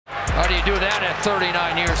do you do that at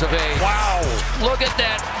 39 years of age? Wow. Look at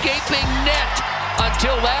that gaping net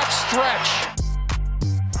until that stretch.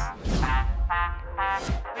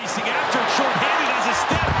 Racing after, short-handed as a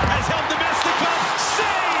step, has held Nemestikov.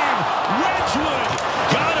 Save! Wedgwood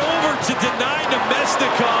got over to deny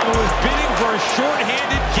Nemestikov, who was bidding for a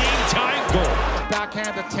short-handed game-time goal.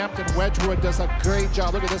 Backhand attempt, and Wedgwood does a great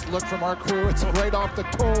job. Look at this look from our crew. It's right off the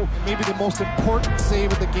toe. Maybe the most important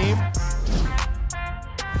save of the game.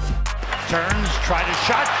 Turns, try to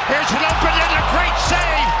shot. Here's an open and a great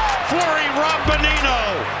save. Fleury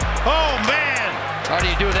Robinino. Oh, man. How do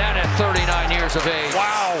you do that at 39 years of age?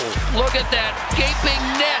 Wow. Look at that gaping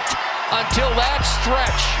net until that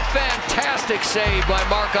stretch. Fantastic save by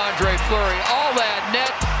Marc-Andre Fleury. All that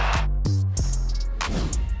net.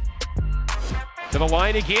 To the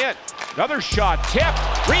line again. Another shot, tipped,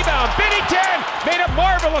 rebound, Binnington made a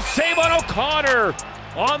marvelous save on O'Connor.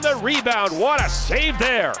 On the rebound, what a save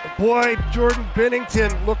there. Boy, Jordan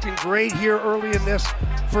Binnington looking great here early in this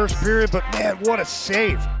first period, but man, what a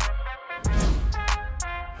save.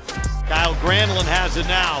 Kyle Granlund has it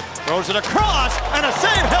now, throws it across, and a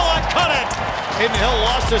save, Hill cut it. Hayden Hill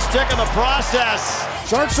lost his stick in the process.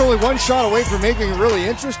 Sharks only one shot away from making it really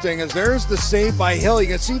interesting, as there's the save by Hill. You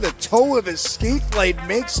can see the toe of his skate blade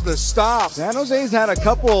makes the stop. San Jose's had a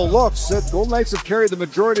couple of looks. The Golden Knights have carried the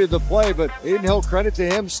majority of the play, but Hayden Hill, credit to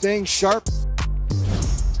him, staying sharp.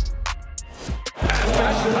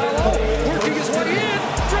 Working his way in,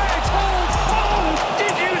 drags home. Oh,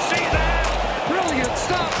 did you see that? Brilliant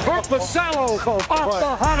stop. Korpisalo off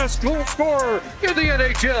the hottest goal scorer in the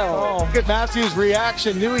NHL. Oh, look at Matthews'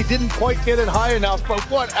 reaction. Knew he didn't quite get it high enough, but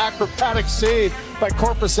what acrobatic save by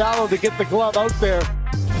Korpisalo to get the glove out there.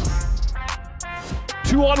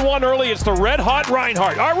 2-on-1 early, it's the red-hot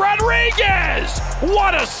Reinhart. Rodriguez!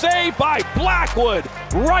 What a save by Blackwood,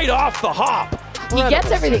 right off the hop. He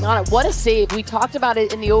gets everything on it. What a save. We talked about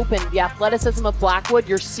it in the open. The athleticism of Blackwood,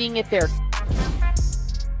 you're seeing it there.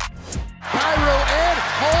 Cairo in,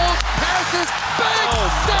 holds, passes, big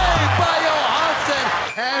save by Johansson,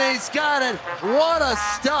 and he's got it. What a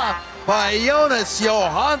stop by Jonas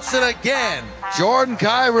Johansson again. Jordan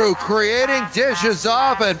Kyrou creating, dishes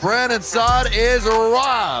off, and Brandon Saad is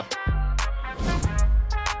robbed.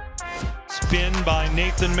 Spin by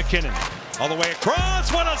Nathan MacKinnon. All the way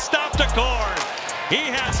across, what a stop to Cord. He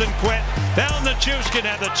hasn't quit. Found the Chushkin,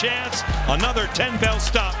 had the chance. Another 10-bell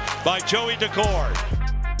stop by Joey Daccord.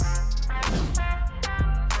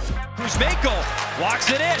 Kuzmenko walks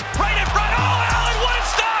it in, right in front. Oh, Allen, what a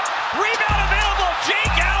stop! Rebound available,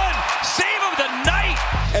 Jake Allen, save of the night.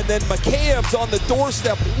 And then McCabe's on the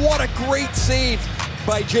doorstep. What a great save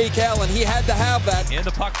by Jake Allen. He had to have that. In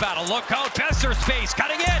the puck battle, look out, Besser space,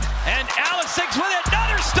 cutting in, and Allen sinks with it.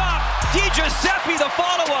 Another stop. Di Giuseppe, the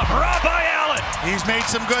follow-up, robbed by Allen. He's made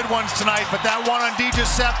some good ones tonight, but that one on Di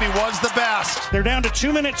Giuseppe was the best. They're down to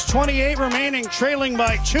 2 minutes 28 remaining, trailing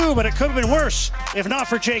by 2, but it could have been worse if not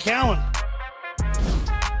for Jake Allen.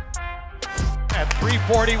 At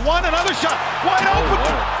 3:41, another shot, wide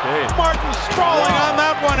open. Martin sprawling on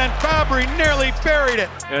that one, and Fabry nearly buried it.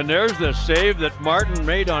 And there's the save that Martin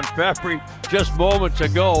made on Fabry just moments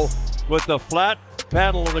ago with the flat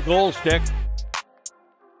paddle of the goal stick.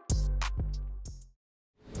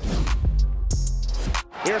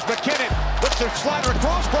 Here's McKinnon, lifts a slider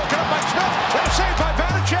across, broken up by Smith, then a save by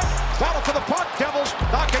Vanacek. Battle for the puck, Devils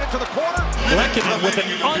knock it into the corner. Lehkonen with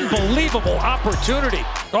an unbelievable opportunity.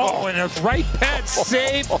 Oh, and a right pad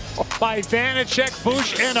save by Vanacek,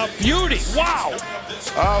 Bush, and a beauty. Wow.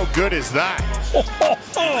 How good is that?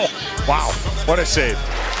 Wow, what a save.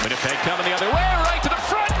 Winnipeg coming the other way, right to the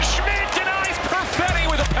front. Schmidt denies Perfetti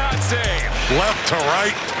with a pad save. Left to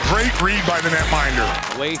right, great read by the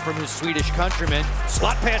netminder. Away from his Swedish countryman.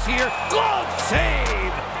 Slot pass here. Glove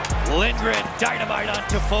save. Lindgren dynamite on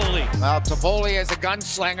Toffoli. Well, Toffoli is a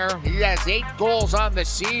gunslinger. He has 8 goals on the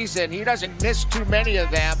season. He doesn't miss too many of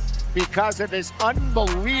them because of his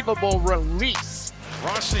unbelievable release.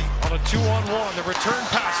 Rossi on a 2-on-1, the return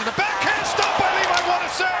pass, and the backhand stop by Levi, what a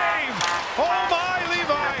save! Oh my,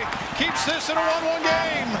 Levi keeps this in a 1-1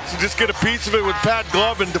 game. So just get a piece of it with Pat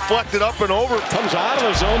Glove and deflect it up and over. Comes out of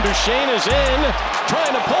the zone, Duchesne is in,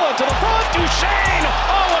 trying to pull it to the front, Duchesne!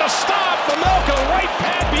 Oh, what a stop from Melka, right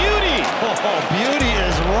pad beauty! Oh, beauty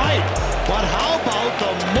is right, but how about the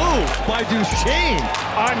move by Duchesne?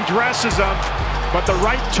 Undresses him, but the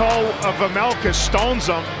right toe of Vamelka stones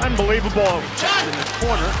him. Unbelievable. Shot in the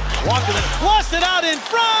corner, walked it, lost it out in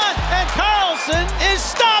front, and Carlson is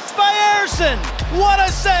stopped by Ersson. What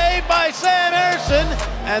a save by Sam Ersson,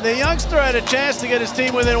 and the youngster had a chance to get his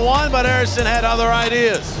team within 1, but Ersson had other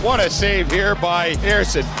ideas. What a save here by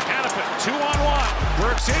Ersson. Hannafin, 2-on-1,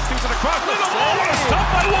 works walks in, feeds it across the wall. What a stop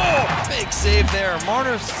by Wall! Big save there.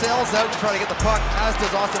 Marner sails out to try to get the puck, as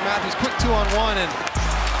does Auston Matthews. Quick 2-on-1, and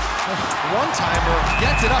one-timer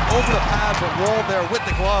gets it up over the pad, but Wall there with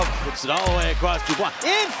the glove. Puts it all the way across Dubois.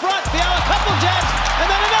 In front, Fiala, couple jabs, and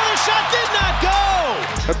then another shot did not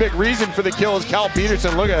go! A big reason for the kill is Cal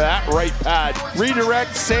Peterson. Look at that right pad.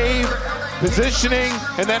 Redirect, save, positioning,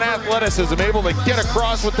 and then athleticism. Able to get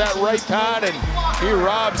across with that right pad, and he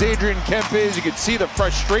robs Adrian Kempes. You can see the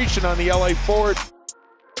frustration on the LA forward.